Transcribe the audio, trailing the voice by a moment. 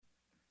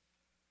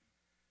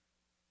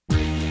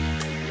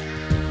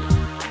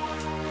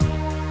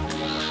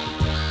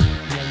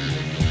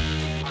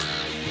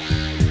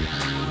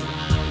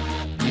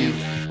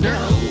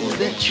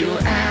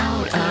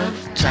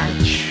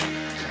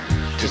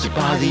it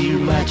bother you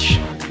much?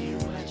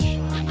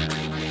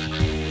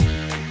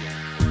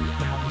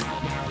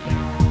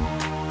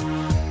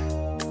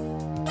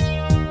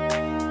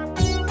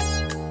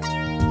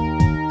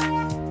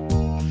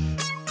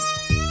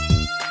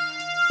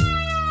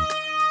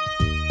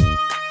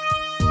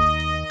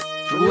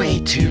 Way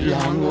too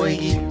long, way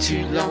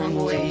too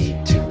long,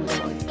 way too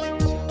long.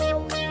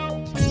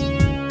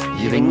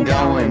 You've been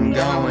going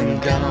wrong.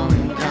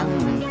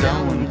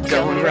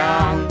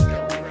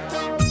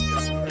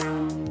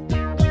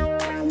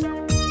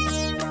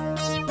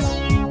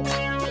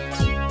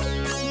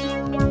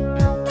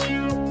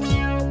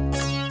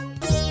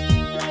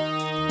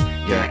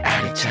 You're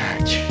out of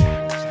touch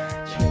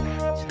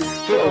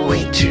for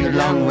way too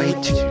long, way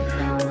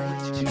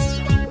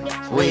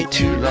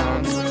too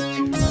long.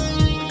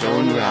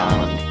 Going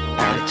wrong,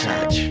 out of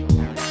touch.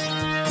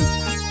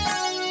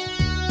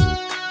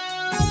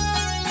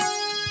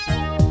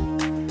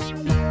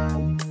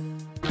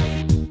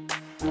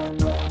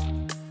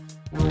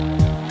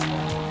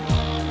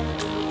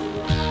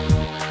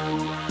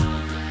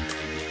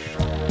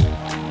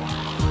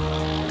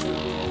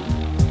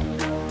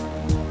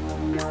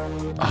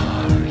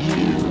 Are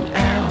you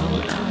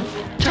out of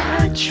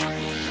touch?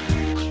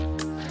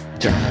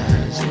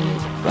 Does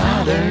it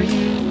bother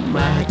you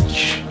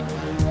much?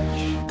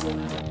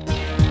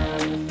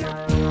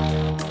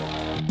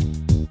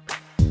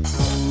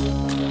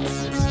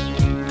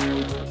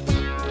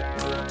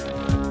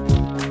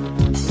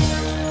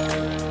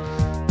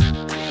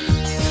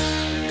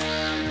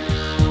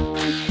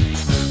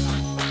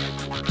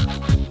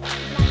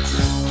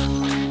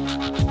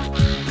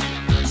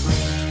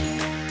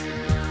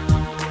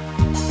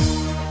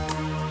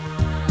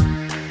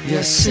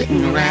 You're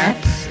sitting rap,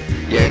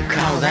 you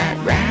call that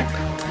rap,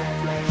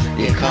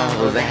 you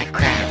call that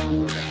crap.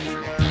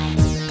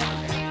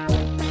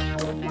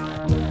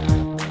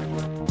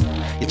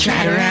 You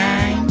try to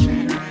rhyme,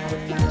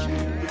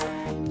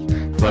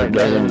 but it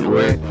doesn't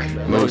work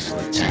most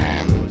of the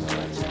time.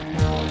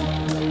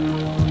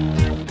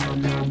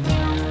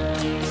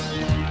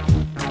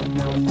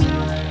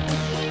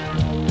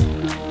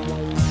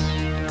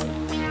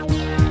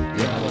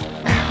 You're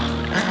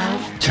out of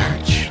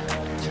touch.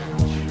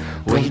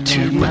 Way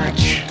too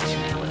much,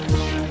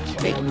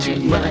 way too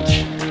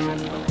much,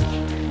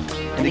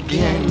 and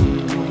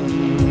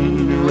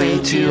again, way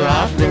too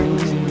often,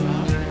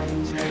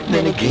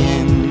 then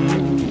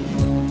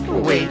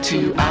again, way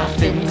too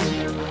often,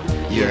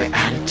 you're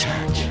out of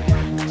touch,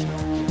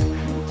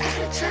 out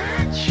of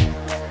touch,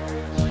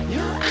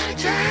 you're out of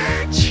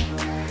touch.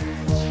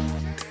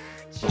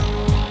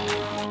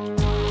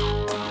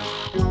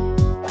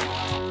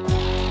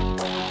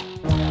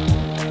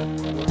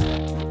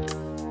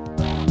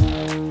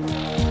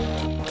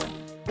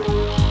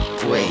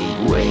 Way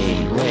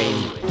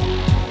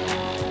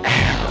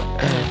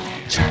out of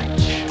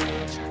touch.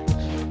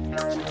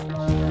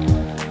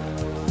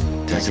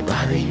 Does it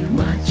bother you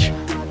much?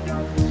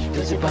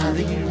 Does it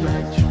bother you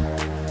much?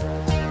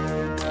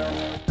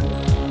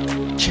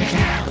 Check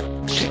out,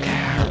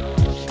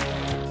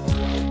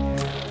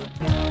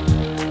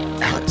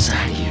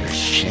 outside your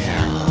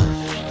shell.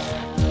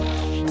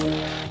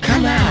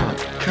 Come out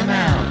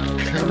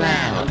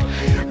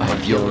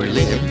of your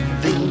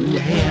living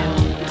hell.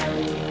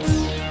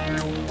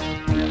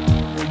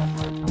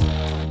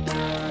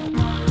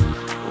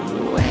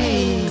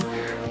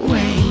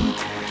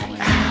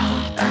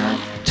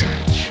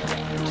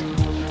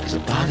 Does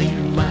it bother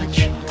you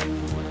much?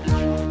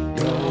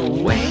 You're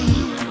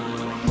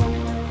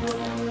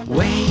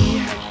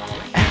way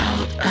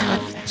out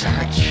of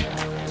touch.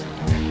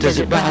 Does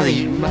it bother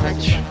you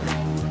much?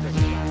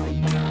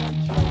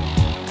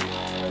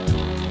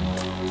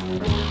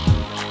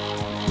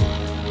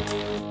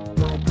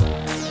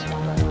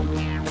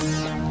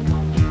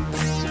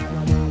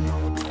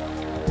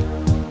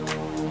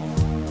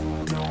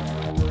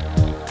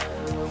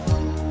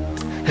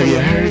 Have you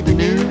heard the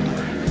news?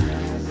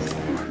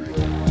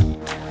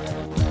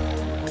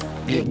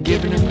 You're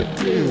giving them the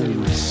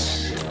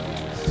blues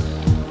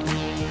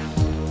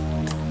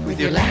with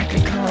your lack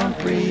of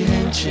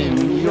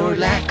comprehension, your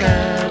lack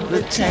of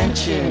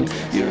attention,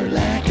 your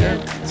lack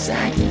of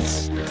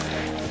satisfaction.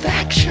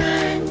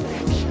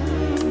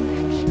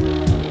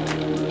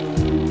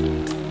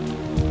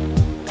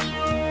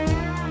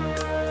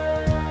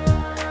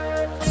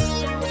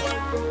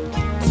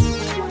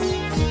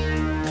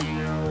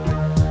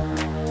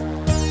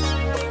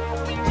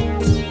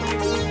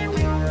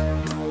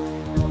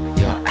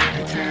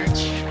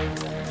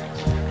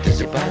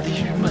 Does it bother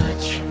you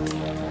much?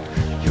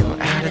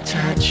 You're out of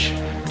touch.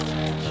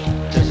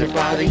 Does it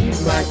bother you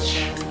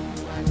much?